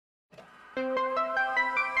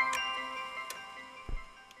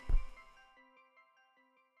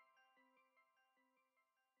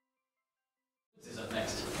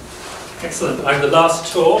Excellent. I'm the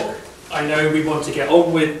last talk. I know we want to get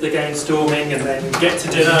on with the game storming and then get to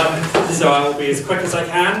dinner, so I will be as quick as I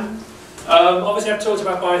can. Obviously I've talked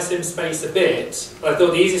about BioSim Space a bit, but I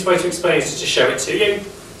thought the easiest way to explain it is to show it to you.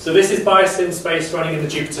 So this is BioSim Space running in the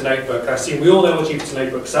Jupyter Notebook. I assume we all know what Jupyter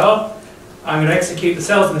Notebooks are. I'm going to execute the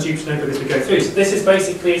cells in the Jupyter Notebook as we go through. So this is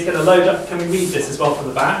basically, it's going to load up, can we read this as well from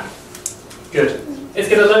the back? Good. It's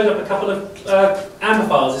going to load up a couple of AMBER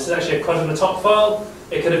files. This is actually a quad on the top file.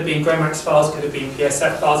 It could have been GROMACS files, could have been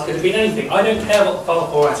PSF files, could have been anything. I don't care what the file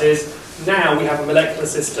format is. Now we have a molecular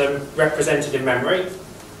system represented in memory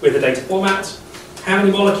with a data format. How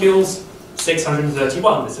many molecules?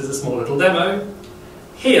 631. This is a small little demo.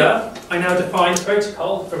 Here, I now define a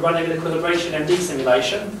protocol for running an equilibration MD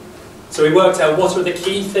simulation. So we worked out what are the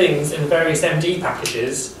key things in the various MD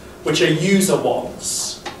packages which a user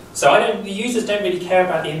wants. So the users don't really care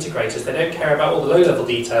about the integrators, they don't care about all the low-level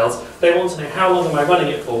details. They want to know how long am I running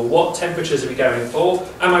it for, what temperatures are we going for,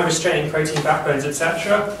 am I restraining protein backbones,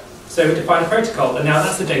 etc. So we define a protocol, and now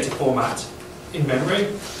that's the data format in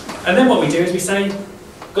memory. And then what we do is we say,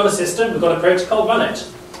 we've got a system, we've got a protocol, run it.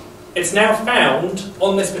 It's now found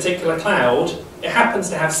on this particular cloud. It happens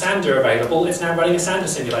to have Sander available, it's now running a Sander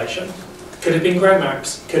simulation. Could have been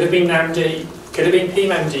GROMACS, could have been NAMD, could have been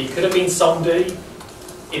PMMD, could have been SOMD.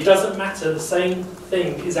 It doesn't matter, the same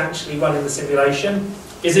thing is actually running the simulation.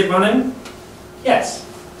 Is it running? Yes.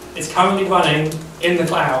 It's currently running in the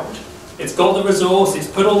cloud. It's got the resource, it's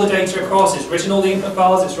put all the data across, it's written all the input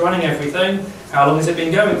files, it's running everything. How long has it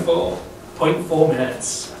been going for? 0.4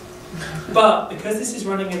 minutes. But because this is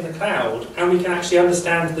running in the cloud, and we can actually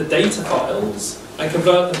understand the data files and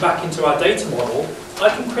convert them back into our data model, I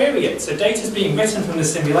can query it. So data is being written from the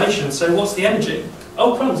simulation, so what's the energy?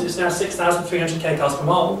 Oh, crumbs, it's now 6,300 kcals per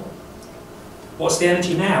mole. What's the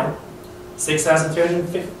energy now?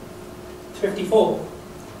 6,354.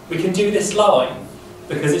 We can do this live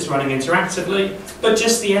because it's running interactively, but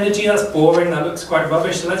just the energy, that's boring, that looks quite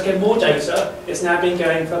rubbish, so let's get more data. It's now been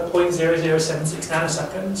going for 0.0076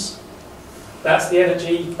 nanoseconds. That's the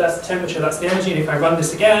energy, that's the temperature, that's the energy, and if I run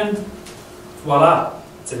this again, voila,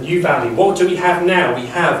 it's a new value. What do we have now? We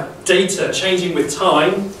have data changing with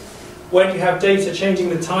time. When you have data changing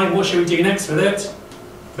with time, what should we do next with it?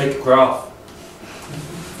 Make a graph.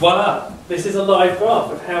 Voila! This is a live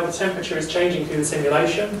graph of how the temperature is changing through the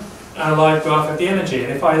simulation, and a live graph of the energy.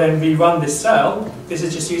 And if I then rerun this cell, this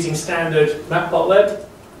is just using standard matplotlib,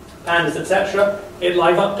 pandas, etc., it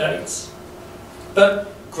live updates. But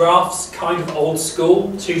graphs kind of old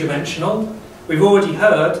school, two-dimensional. We've already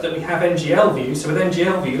heard that we have NGL view, so with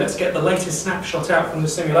NGL view, let's get the latest snapshot out from the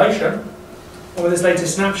simulation. And with this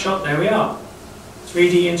latest snapshot, there we are.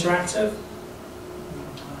 3D interactive.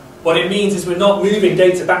 What it means is we're not moving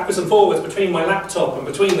data backwards and forwards between my laptop and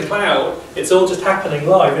between the cloud. It's all just happening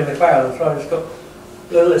live in the cloud. I've just got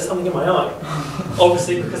there's something in my eye.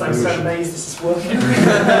 Obviously, because I'm so amazed this is working.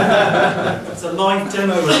 It's a live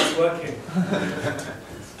demo where it's working.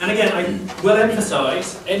 And again, I will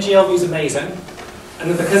emphasise, NGL view is amazing.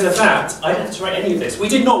 And because of that, I didn't have to write any of this. We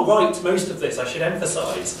did not write most of this, I should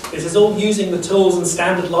emphasise. This is all using the tools and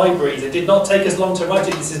standard libraries. It did not take us long to write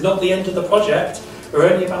it. This is not the end of the project. We're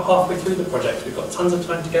only about halfway through the project. We've got tons of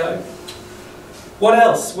time to go. What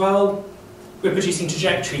else? Well, we're producing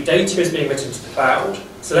trajectory. Data is being written to the cloud.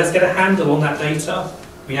 So let's get a handle on that data.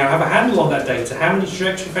 We now have a handle on that data. How many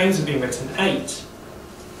trajectory frames have been written? 8.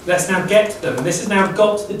 Let's now get them. This has now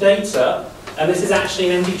got the data. And this is actually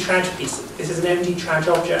an MD traj piece. This is an MD traj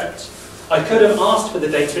object. I could have asked for the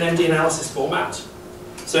data in MD analysis format.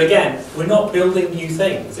 So again, we're not building new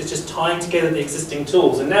things. It's just tying together the existing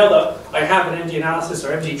tools. And now that I have an MD analysis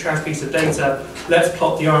or MD traj piece of data, let's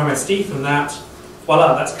plot the RMSD from that.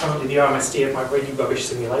 Voila, that's currently the RMSD of my really rubbish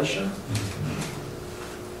simulation.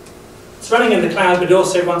 It's running in the cloud, but it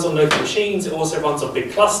also runs on local machines. It also runs on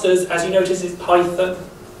big clusters. As you notice, it's Python.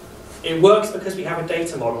 It works because we have a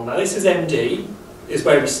data model. Now this is MD, is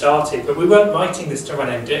where we started, but we weren't writing this to run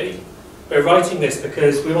MD. We're writing this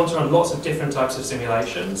because we want to run lots of different types of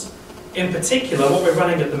simulations. In particular, what we're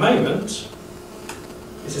running at the moment,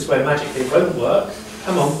 this is where magically it won't work.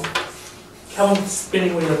 Come on,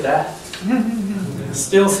 spinning wheel of death.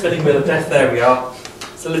 Still spinning wheel of death, there we are.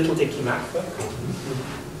 It's a little dicky MacBook.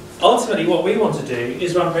 Ultimately, what we want to do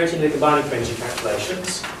is run protein ligand binding for energy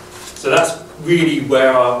calculations. So that's really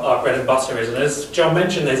where our bread and butter is. And as John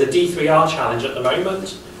mentioned, there's a D3R challenge at the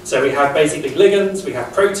moment. So we have basically ligands, we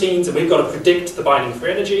have proteins, and we've got to predict the binding for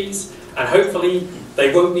energies. And hopefully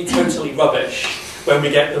they won't be totally rubbish when we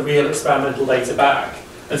get the real experimental data back.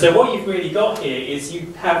 And so what you've really got here is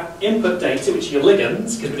you have input data, which are your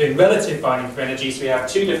ligands, because we're doing relative binding for energy, so we have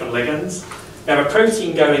 2 different ligands. We have a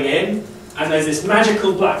protein going in, and there's this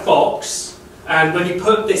magical black box, and when you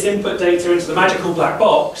put this input data into the magical black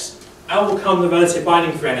box, out will come the relative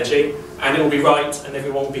binding free energy, and it will be right, and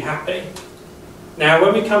everyone will be happy. Now,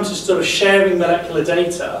 when we come to sort of sharing molecular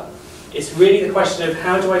data, it's really the question of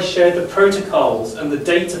how do I share the protocols and the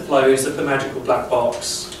data flows of the magical black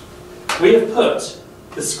box. We have put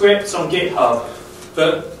the scripts on GitHub,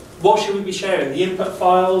 but what should we be sharing? The input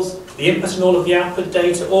files, the input and all of the output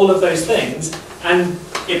data, all of those things, and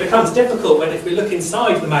it becomes difficult when if we look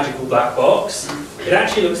inside the magical black box, it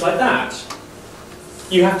actually looks like that.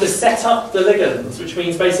 You have to set up the ligands, which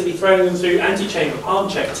means basically throwing them through anti-chamber, palm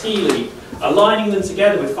check, T-leap, aligning them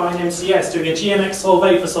together with fine MCS, doing a GMX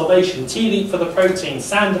solvate for solvation, T-leap for the protein,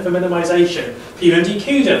 Sander for minimization, PUMD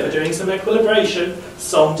CUDA for doing some equilibration,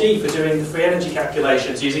 SOMD for doing the free energy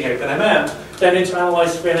calculations using OpenMM, then into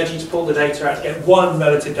analyze free energy to pull the data out to get one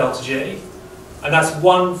relative delta G. And that's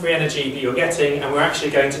one free energy that you're getting, and we're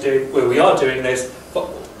actually going to do, well, we are doing this,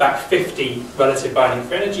 back 50 relative binding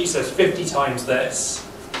free energy, so it's 50 times this.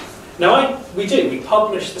 Now we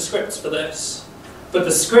publish the scripts for this. But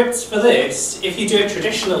the scripts for this, if you do it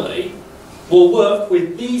traditionally, will work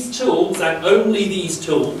with these tools and only these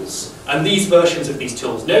tools, and these versions of these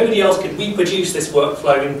tools. Nobody else could reproduce this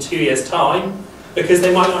workflow in 2 years' time, because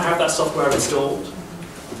they might not have that software installed.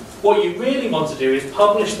 What you really want to do is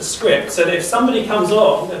publish the script so that if somebody comes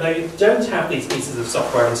along and they don't have these pieces of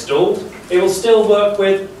software installed, it will still work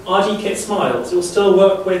with RDKit Smiles, it will still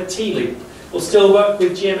work with T-Loop, it will still work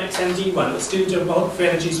with GMXMD1, it will still do bulk free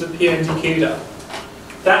energies with PUMD CUDA.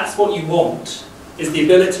 That's what you want, is the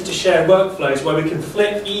ability to share workflows where we can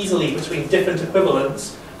flip easily between different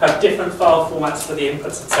equivalents, have different file formats for the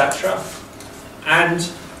inputs, etc. And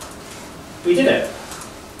we did it.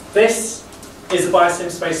 This is a biosim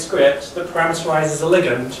space script that parameterizes a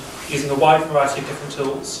ligand using a wide variety of different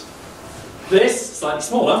tools. This, slightly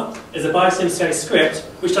smaller, is a biosim space script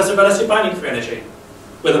which does a relative binding free energy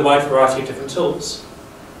with a wide variety of different tools.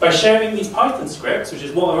 By sharing these Python scripts, which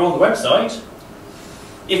is what are on the website,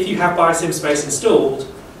 if you have biosim space installed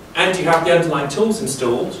and you have the underlying tools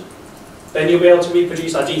installed, then you'll be able to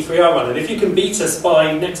reproduce our D3R run. And if you can beat us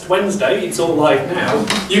by next Wednesday, it's all live now,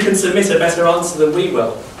 you can submit a better answer than we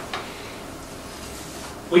will.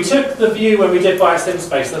 We took the view when we did biosim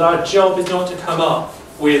space that our job is not to come up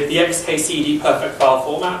with the XKCD perfect file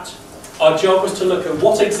format. Our job was to look at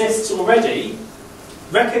what exists already,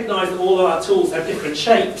 recognise that all of our tools have different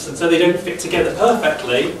shapes and so they don't fit together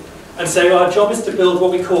perfectly, and so our job is to build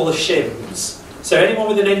what we call the shims. So anyone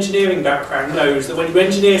with an engineering background knows that when you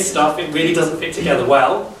engineer stuff, it really doesn't fit together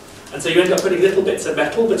well, and so you end up putting little bits of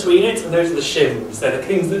metal between it, and those are the shims. They're the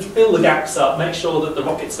things that fill the gaps up, make sure that the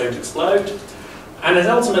rockets don't explode. And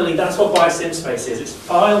ultimately, that's what biosim space is. It's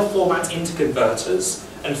file format interconverters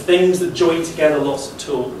and things that join together lots of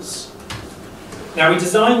tools. Now, we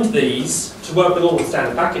designed these to work with all the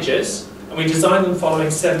standard packages, and we designed them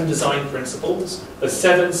following 7 design principles, the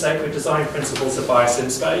 7 sacred design principles of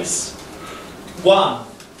biosim space. 1.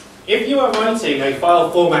 If you are writing a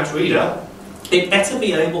file format reader, it better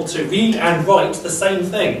be able to read and write the same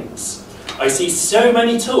things. I see so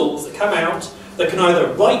many tools that come out that can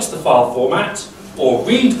either write the file format or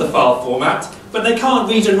read the file format, but they can't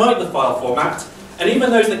read and write the file format. And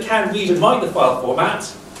even those that can read and write the file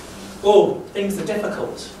format, oh, things are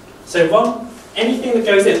difficult. So anything that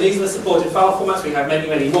goes in, these are the supported file formats, we have many,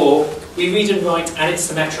 many more, we read and write and it's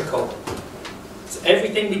symmetrical. So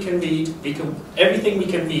everything we can read,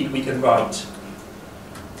 we can write.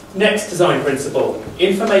 Next design principle,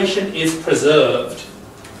 information is preserved.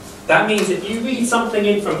 That means if you read something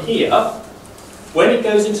in from here, when it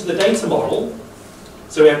goes into the data model,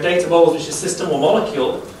 so we have data models which is system or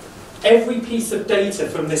molecule, every piece of data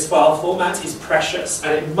from this file format is precious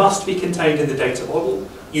and it must be contained in the data model.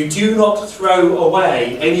 You do not throw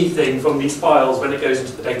away anything from these files when it goes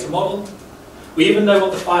into the data model. We even know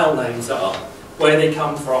what the file names are, where they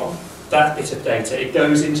come from, that bit of data. It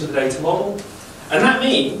goes into the data model. And that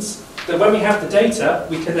means that when we have the data,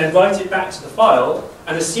 we can then write it back to the file,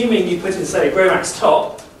 and assuming you put in, say, a GROMACS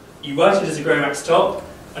top, you write it as a GROMACS top,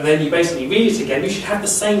 and then you basically read it again, you should have the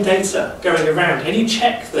same data going around. And you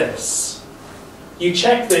check this. You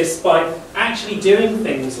check this by actually doing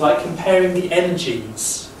things like comparing the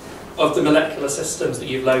energies of the molecular systems that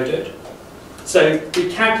you've loaded. So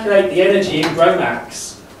we calculate the energy in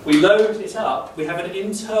GROMACS. We load it up. We have an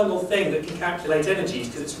internal thing that can calculate energies,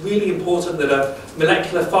 because it's really important that a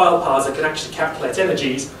molecular file parser can actually calculate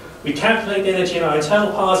energies. We calculate the energy in our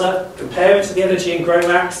internal parser, compare it to the energy in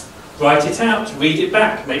GROMACS, write it out, read it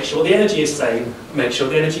back, make sure the energy is same, make sure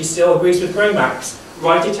the energy still agrees with GROMACS,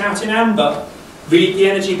 write it out in AMBER, Read the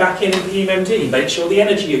energy back in PMMD, make sure the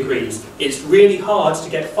energy agrees. It's really hard to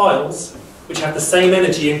get files which have the same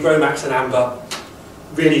energy in GROMACS and AMBER.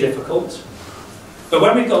 Really difficult. But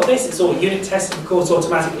when we've got this, it's all unit tested, of course,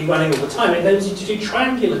 automatically running all the time. It enables you to do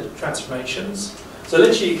triangular transformations. So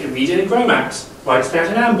literally you can read it in GROMACS, write it out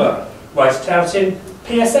in AMBER, write it out in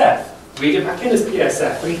PSF, read it back in as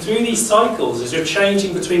PSF. And through these cycles, as you're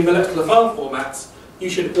changing between molecular file formats, you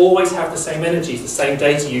should always have the same energies, the same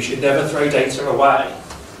data. You should never throw data away.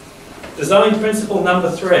 Design principle number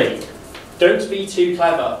 3. Don't be too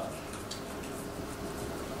clever.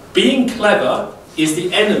 Being clever is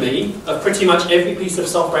the enemy of pretty much every piece of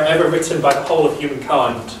software ever written by the whole of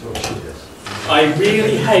humankind. I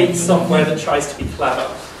really hate software that tries to be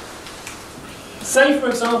clever. Say, for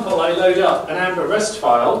example, I load up an AMBER Rust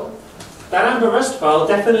file. That AMBER Rust file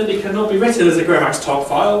definitely cannot be written as a GROMACS top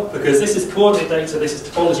file, because this is coordinate data, this is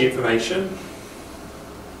topology information.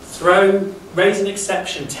 Raise an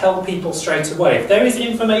exception, tell people straight away. If there is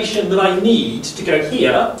information that I need to go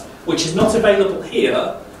here, which is not available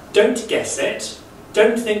here, don't guess it.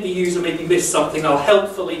 Don't think the user maybe missed something. I'll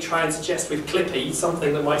helpfully try and suggest with Clippy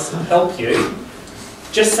something that might help you.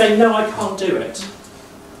 Just say, no, I can't do it.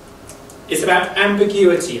 It's about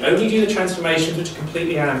ambiguity. Only do the transformations which are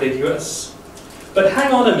completely ambiguous. But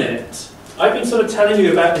hang on a minute. I've been sort of telling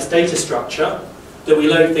you about this data structure that we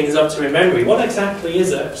load things up to in memory. What exactly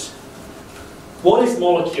is it? What is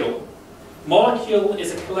molecule? Molecule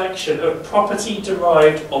is a collection of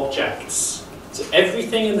property-derived objects. So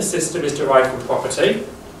everything in the system is derived from property,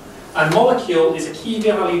 and molecule is a key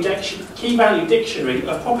value dictionary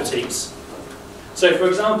of properties. So for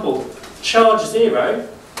example, charge 0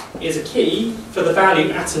 is a key for the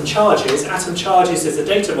value atom charges. Atom charges is a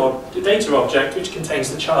data object which contains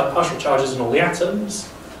the partial charges in all the atoms.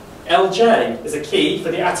 LJ is a key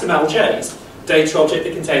for the atom LJs, data object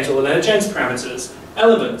that contains all the Lennard-Jones parameters.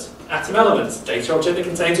 Element, atom elements, data object that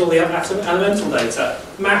contains all the atom elemental data.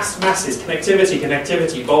 Masses,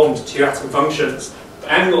 connectivity, bond, 2 atom functions.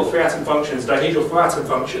 Angle, 3 atom functions, dihedral, 4 atom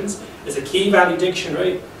functions is a key value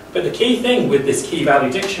dictionary. But the key thing with this key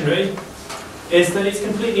value dictionary is that it's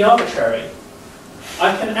completely arbitrary.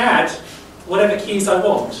 I can add whatever keys I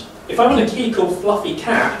want. If I want a key called Fluffy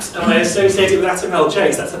Cat and I associate it with atom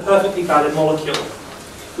LJs, that's a perfectly valid molecule.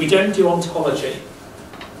 We don't do ontology.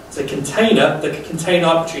 It's a container that can contain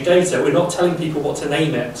arbitrary data. We're not telling people what to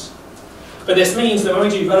name it. But this means that when we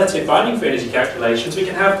do relative binding for energy calculations, we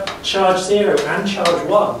can have charge 0 and charge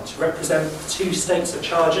 1 to represent 2 states of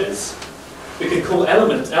charges. We could call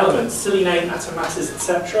elements, silly name, atom masses,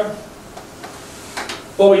 etc.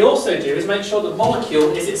 What we also do is make sure that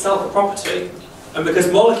molecule is itself a property. And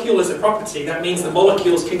because molecule is a property, that means that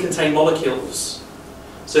molecules can contain molecules.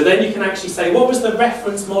 So then you can actually say, what was the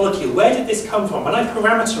reference molecule? Where did this come from? When I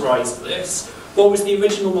parameterized this, what was the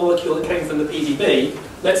original molecule that came from the PDB?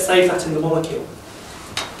 Let's save that in the molecule.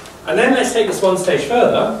 And then let's take this one stage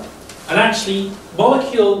further. And actually,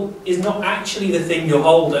 molecule is not actually the thing you're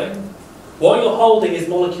holding. What you're holding is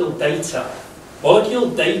molecule data.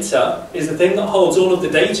 Molecule data is the thing that holds all of the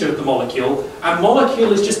data of the molecule, and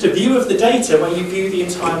molecule is just a view of the data where you view the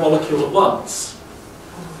entire molecule at once.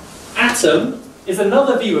 Atom is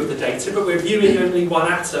another view of the data, but we're viewing only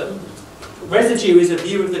one atom. Residue is a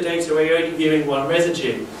view of the data where you're only viewing one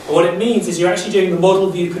residue. And what it means is you're actually doing the model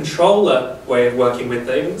view controller way of working with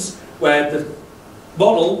things, where the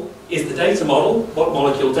model is the data model, what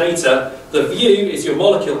molecule data, the view is your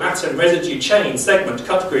molecule, atom, residue, chain, segment,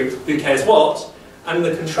 cut group, who cares what, and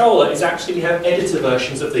the controller is actually, we have editor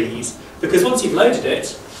versions of these, because once you've loaded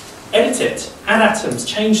it, edit it, add atoms,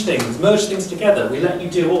 change things, merge things together, we let you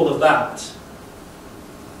do all of that.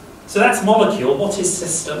 So that's molecule. What is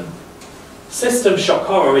system? System, shock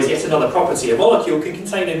horror, is yet another property. A molecule can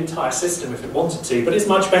contain an entire system if it wanted to, but it's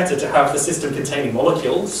much better to have the system containing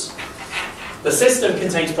molecules. The system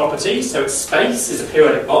contains properties, so its space is a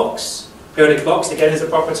periodic box. Periodic box, again, is a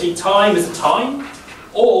property. Time is a time.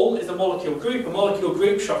 All is a molecule group. A molecule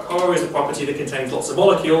group, shock horror, is a property that contains lots of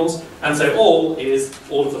molecules, and so all is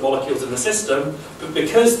all of the molecules in the system. But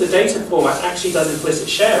because the data format actually does implicit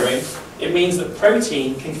sharing, it means that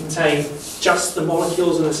protein can contain just the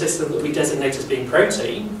molecules in the system that we designate as being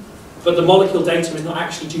protein, but the molecule data is not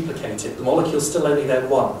actually duplicated. The molecule is still only there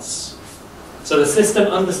once. So the system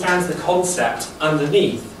understands the concept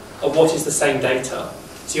underneath of what is the same data.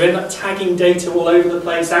 So you end up tagging data all over the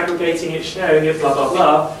place, aggregating it, sharing it, blah, blah,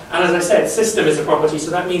 blah. And as I said, system is a property,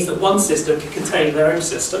 so that means that one system can contain their own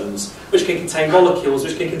systems, which can contain molecules,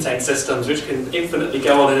 which can contain systems, which can infinitely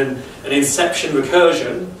go on in an inception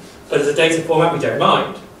recursion. But as a data format, we don't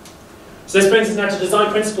mind. So this brings us now to design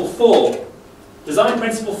principle 4. Design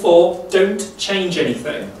principle 4, don't change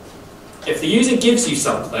anything. If the user gives you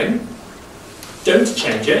something, don't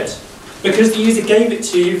change it, because the user gave it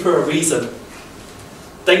to you for a reason.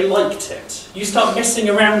 They liked it. You start messing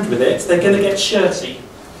around with it, they're going to get shirty.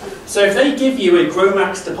 So if they give you a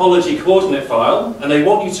GROMACS topology coordinate file, and they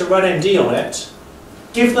want you to run ND on it,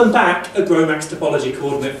 give them back a GROMACS topology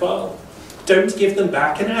coordinate file. Don't give them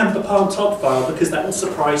back an AMBER-PALM top file, because that will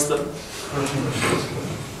surprise them.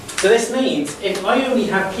 So this means, if I only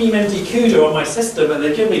have PMMD CUDA on my system and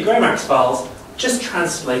they give me GROMACS files, just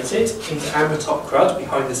translate it into AMBER top CRUD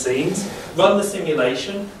behind the scenes, run the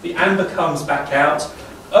simulation, the AMBER comes back out.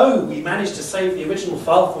 Oh, we managed to save the original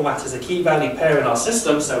file format as a key value pair in our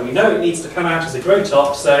system, so we know it needs to come out as a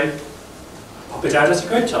GROTOP, so pop it out as a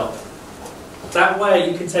GROTOP. That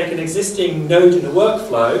way you can take an existing node in a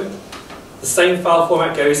workflow, the same file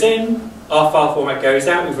format goes in, our file format goes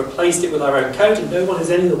out, we've replaced it with our own code, and no one is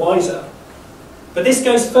any the wiser. But this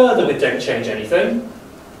goes further with don't change anything.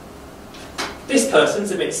 This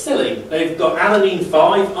person's a bit silly. They've got alanine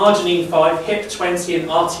 5, arginine 5, HIP 20 and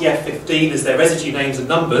RTF 15 as their residue names and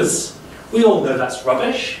numbers. We all know that's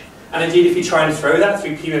rubbish. And indeed, if you try and throw that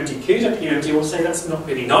through PMMD CUDA, PMMD will say that's not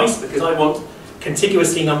really nice because I want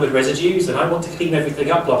contiguously numbered residues and I want to clean everything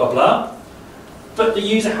up, blah, blah, blah. But the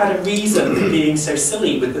user had a reason for being so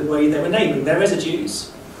silly with the way they were naming their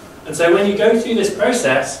residues. And so when you go through this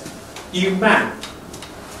process, you map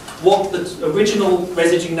what the original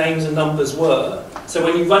residue names and numbers were. So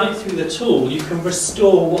when you run it through the tool, you can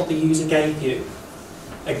restore what the user gave you.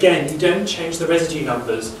 Again, you don't change the residue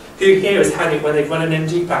numbers. Who here has had it where they've run an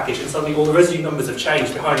MD package and suddenly all the residue numbers have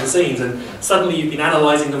changed behind the scenes and suddenly you've been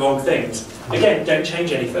analysing the wrong things? Again, don't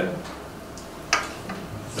change anything.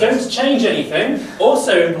 Don't change anything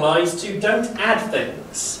also implies to don't add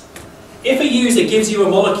things. If a user gives you a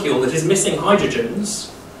molecule that is missing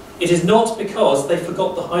hydrogens, it is not because they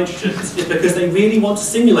forgot the hydrogens, it's because they really want to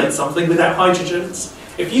simulate something without hydrogens.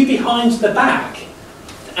 If you behind the back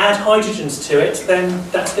add hydrogens to it, then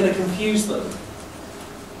that's going to confuse them.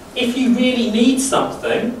 If you really need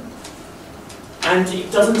something, and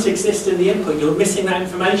it doesn't exist in the input, you're missing that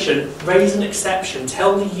information, raise an exception,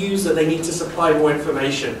 tell the user they need to supply more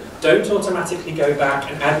information. Don't automatically go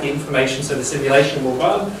back and add the information so the simulation will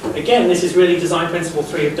run. Again, this is really design principle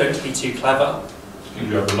 3 of don't be too clever.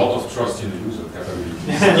 You have a lot of trust in the user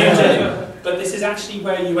capability. You do, but this is actually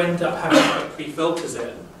where you end up having to put pre-filters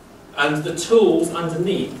in. And the tools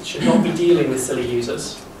underneath should not be dealing with silly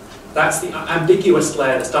users. That's the ambiguous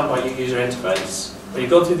layer that's done by your user interface. When you've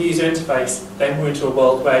gone through the user interface, then we're into a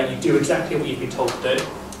world where you do exactly what you've been told to do.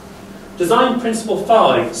 Design principle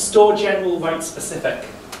 5, store general, write specific.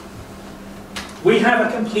 We have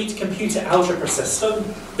a complete computer algebra system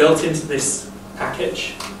built into this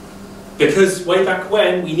package. Because way back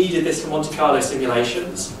when, we needed this for Monte Carlo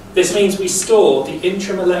simulations. This means we store the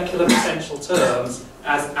intramolecular potential terms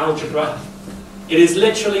as algebra. It is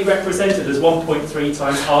literally represented as 1.3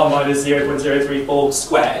 times r minus 0.034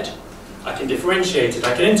 squared. I can differentiate it,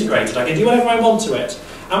 I can integrate it, I can do whatever I want to it.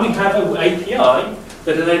 And we have an API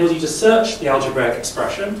that enables you to search the algebraic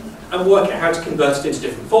expression and work out how to convert it into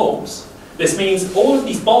different forms. This means all of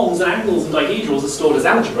these bonds and angles and dihedrals are stored as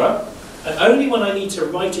algebra, and only when I need to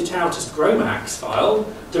write it out as GROMACS file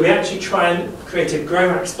do we actually try and create a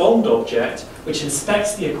GROMACS bond object which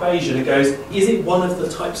inspects the equation and goes, is it one of the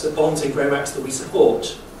types of bonds in GROMACS that we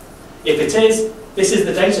support? If it is, this is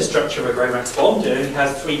the data structure of a GROMACS bond. It only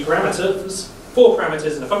has 4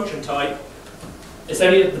 parameters and a function type. It's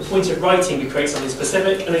only at the point of writing we create something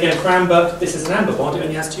specific, and again for AMBER, this is an AMBER bond, it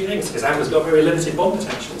only has 2 links because AMBER's got very limited bond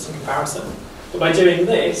potentials in comparison. But by doing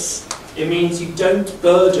this, it means you don't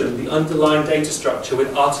burden the underlying data structure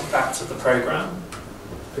with artifacts of the program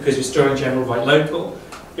because you're storing general write local.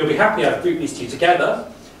 You'll be happy I've grouped these two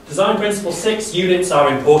together. Design principle 6, units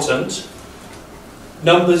are important.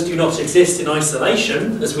 Numbers do not exist in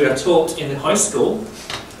isolation, as we are taught in high school.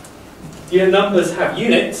 Your numbers have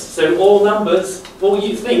units, so all numbers, all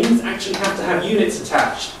things actually have to have units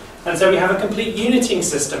attached. And so we have a complete uniting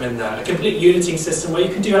system in there, a complete uniting system where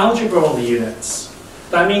you can do algebra on the units.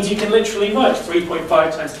 That means you can literally write 3.5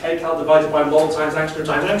 times kcal divided by mol times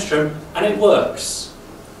angstrom, and it works.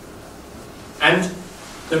 And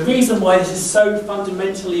the reason why this is so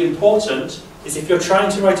fundamentally important is if you're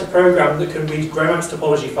trying to write a program that can read GROMACS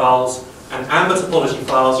topology files and AMBER topology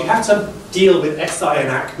files, you have to deal with SI and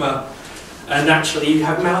ACMA, and naturally you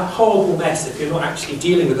have a horrible mess if you're not actually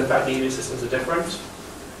dealing with the fact that unit systems are different.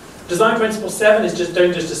 Design principle 7 is just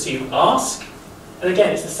don't just assume, ask. And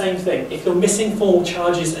again, it's the same thing. If you're missing formal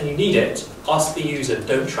charges and you need it, ask the user,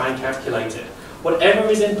 don't try and calculate it. Whatever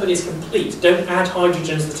is input is complete. Don't add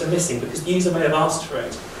hydrogens that are missing because the user may have asked for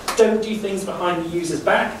it. Don't do things behind the user's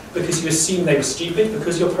back because you assume they were stupid,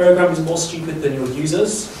 because your program is more stupid than your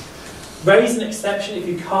users. Raise an exception if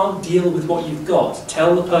you can't deal with what you've got.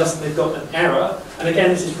 Tell the person they've got an error. And again,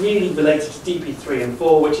 this is really related to DP3 and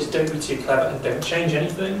 4, which is don't be too clever and don't change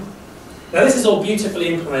anything. Now this is all beautifully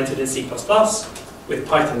implemented in C++ with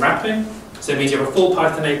Python wrapping. So it means you have a full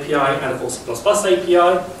Python API and a full C++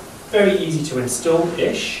 API. Very easy to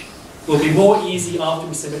install-ish. Will be more easy after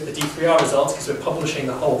we submit the D3R results because we're publishing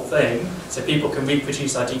the whole thing, so people can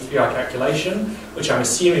reproduce our D3R calculation, which I'm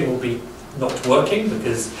assuming will be not working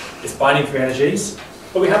because it's binding free energies.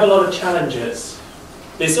 But we have a lot of challenges.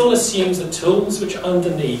 This all assumes that tools which are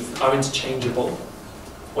underneath are interchangeable,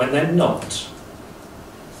 when they're not.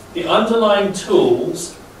 The underlying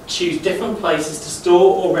tools choose different places to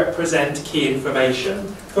store or represent key information.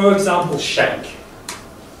 For example, shake.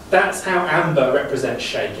 That's how amber represents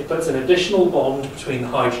shake. It puts an additional bond between the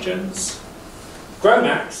hydrogens.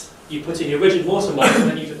 Gromax, you put in your rigid water model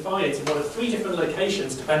and then you define it in one of 3 different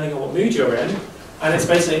locations depending on what mood you're in. And it's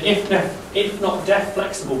basically if not def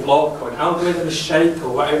flexible block or an algorithm of shake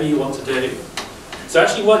or whatever you want to do. So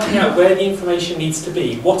actually working out where the information needs to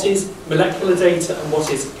be, what is molecular data and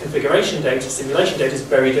what is configuration data, simulation data, is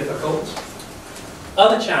very difficult.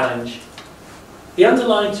 Other challenge, the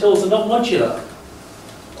underlying tools are not modular.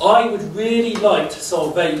 I would really like to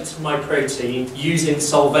solvate my protein using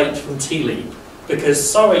solvate from TLEAP, because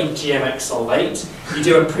sorry GMX solvate, you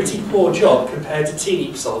do a pretty poor job compared to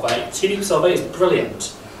TLEAP solvate. TLEAP solvate is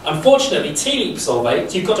brilliant. Unfortunately, TLEAP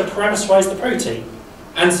solvate, you've got to parameterize the protein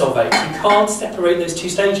and solvate. You can't separate those 2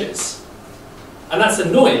 stages. And that's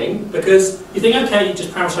annoying because you think, okay, you just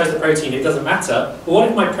parameterize the protein, it doesn't matter. But what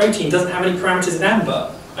if my protein doesn't have any parameters in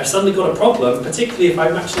amber? I've suddenly got a problem, particularly if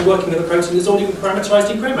I'm actually working with a protein that's already been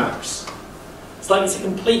parameterized in Gromax. It's like it's a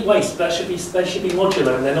complete waste. They should be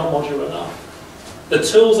modular, and they're not modular enough. The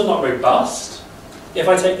tools are not robust. If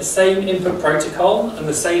I take the same input protocol and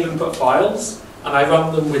the same input files, and I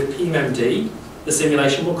run them with PMMD, the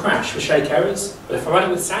simulation will crash for shake errors. But if I run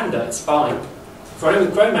it with Sander, it's fine. If I run it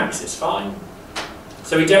with Gromax, it's fine.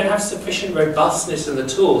 So we don't have sufficient robustness in the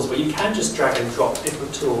tools where you can just drag and drop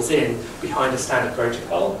different tools in behind a standard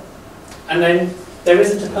protocol. And then there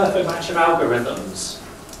isn't a perfect match of algorithms.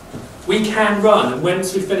 We can run, and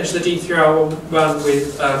once we finish the D3R run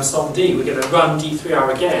with SOMD, we're going to run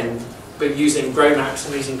D3R again, but using Gromax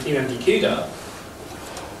and using PMMD CUDA.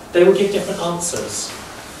 They will give different answers.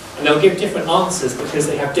 And they'll give different answers because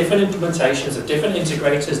they have different implementations of different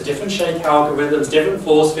integrators, different shake algorithms, different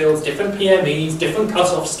force fields, different PMEs, different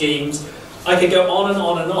cutoff schemes. I could go on and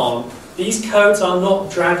on and on. These codes are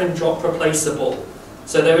not drag and drop replaceable.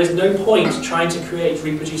 So there is no point trying to create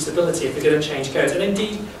reproducibility if we're going to change codes. And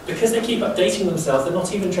indeed, because they keep updating themselves, they're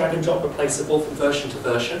not even drag and drop replaceable from version to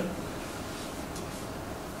version.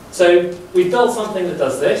 So we've built something that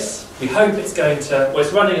does this. We hope it's going to, well,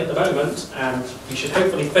 it's running at the moment, and we should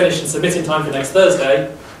hopefully finish and submit in time for next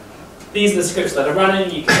Thursday. These are the scripts that are running.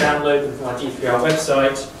 You can download them from our D3R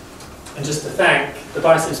website. And just to thank the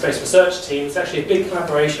Biosim Space Research team, it's actually a big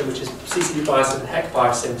collaboration, which is CCD Biosim and HEC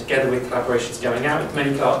Biosim, together with collaborations going out with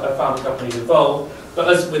many pharma companies involved. But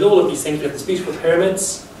as with all of these things, we have these beautiful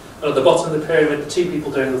pyramids. And at the bottom of the pyramid, the 2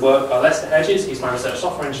 people doing the work are Lester Hedges, he's my research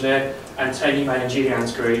software engineer, and Tony May and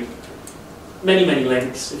Julianne's group. Many, many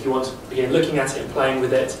links if you want to begin looking at it and playing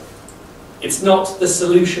with it. It's not the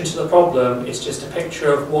solution to the problem, it's just a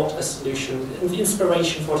picture of what a solution, the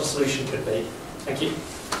inspiration for what a solution could be. Thank you.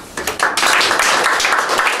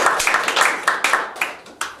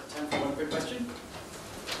 Time for one quick question.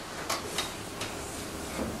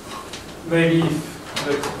 Maybe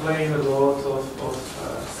explain a lot of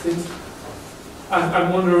things.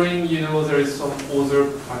 I'm wondering, you know, there is some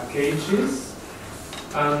other packages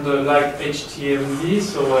and like HTMD,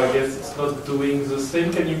 so I guess it's not doing the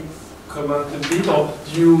same. Can you comment a bit, or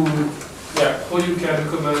do you, how you can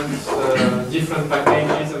comment different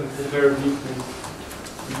packages and compare it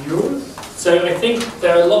with yours? So I think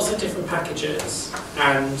there are lots of different packages,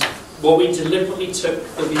 and what we deliberately took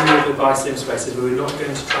the view of the Biosim space is we're not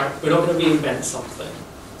going to reinvent something.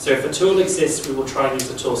 So if a tool exists, we will try and use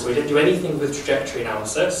the tool. So we didn't do anything with trajectory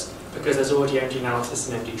analysis, because there's already empty analysis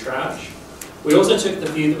and empty trash. We also took the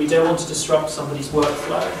view that we don't want to disrupt somebody's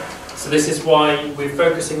workflow. So this is why we're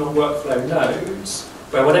focusing on workflow nodes,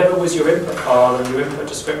 where whatever was your input file and your input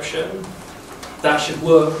description, that should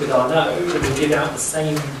work with our node, and we'll give out the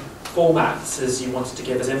same formats as you wanted to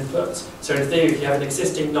give as input. So in theory, if you have an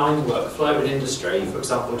existing 9 workflow in industry, for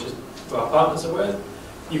example, which is what our partners are with,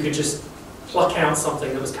 you could just pluck out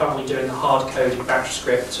something that was currently doing a hard-coded batch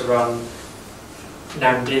script to run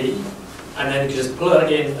NAMD, and then you can just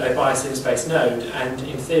plug in a bias interface node, and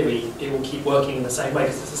in theory, it will keep working in the same way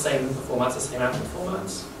because it's the same input formats, the same output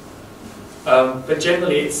formats. But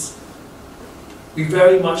generally, we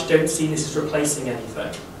very much don't see this as replacing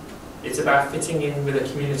anything. It's about fitting in with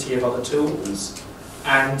a community of other tools.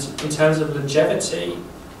 And in terms of longevity,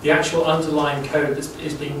 the actual underlying code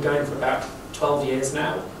has been going for about 12 years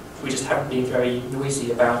now. We just haven't been very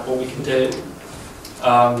noisy about what we can do.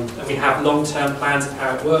 And we have long-term plans of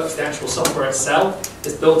how it works. The actual software itself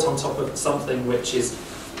is built on top of something which is,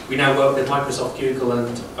 we now work with Microsoft, Google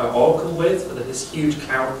and Oracle with for this huge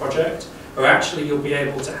cloud project, where actually you'll be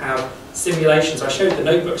able to have simulations. I showed the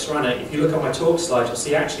notebooks running. If you look on my talk slide, you'll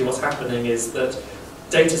see actually what's happening is that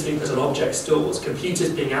data's being put on object stores, computers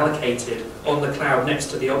being allocated on the cloud next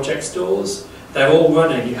to the object stores. They're all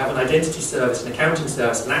running. You have an identity service, an accounting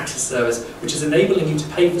service, an access service, which is enabling you to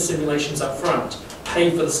pay for simulations up front, pay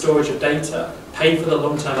for the storage of data, pay for the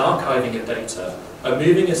long-term archiving of data, and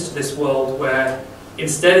moving us to this world where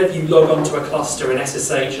instead of you log onto a cluster in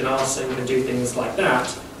SSH and rsync and do things like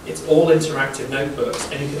that, it's all interactive notebooks,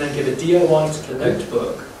 and you can then give a DOI to the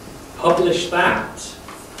notebook, publish that,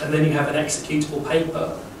 and then you have an executable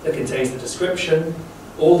paper that contains the description,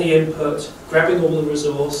 all the input, grabbing all the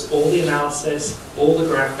resource, all the analysis, all the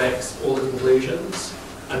graphics, all the conclusions.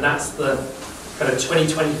 And that's the kind of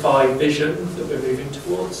 2025 vision that we're moving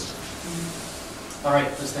towards. All right,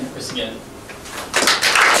 let's thank Chris again.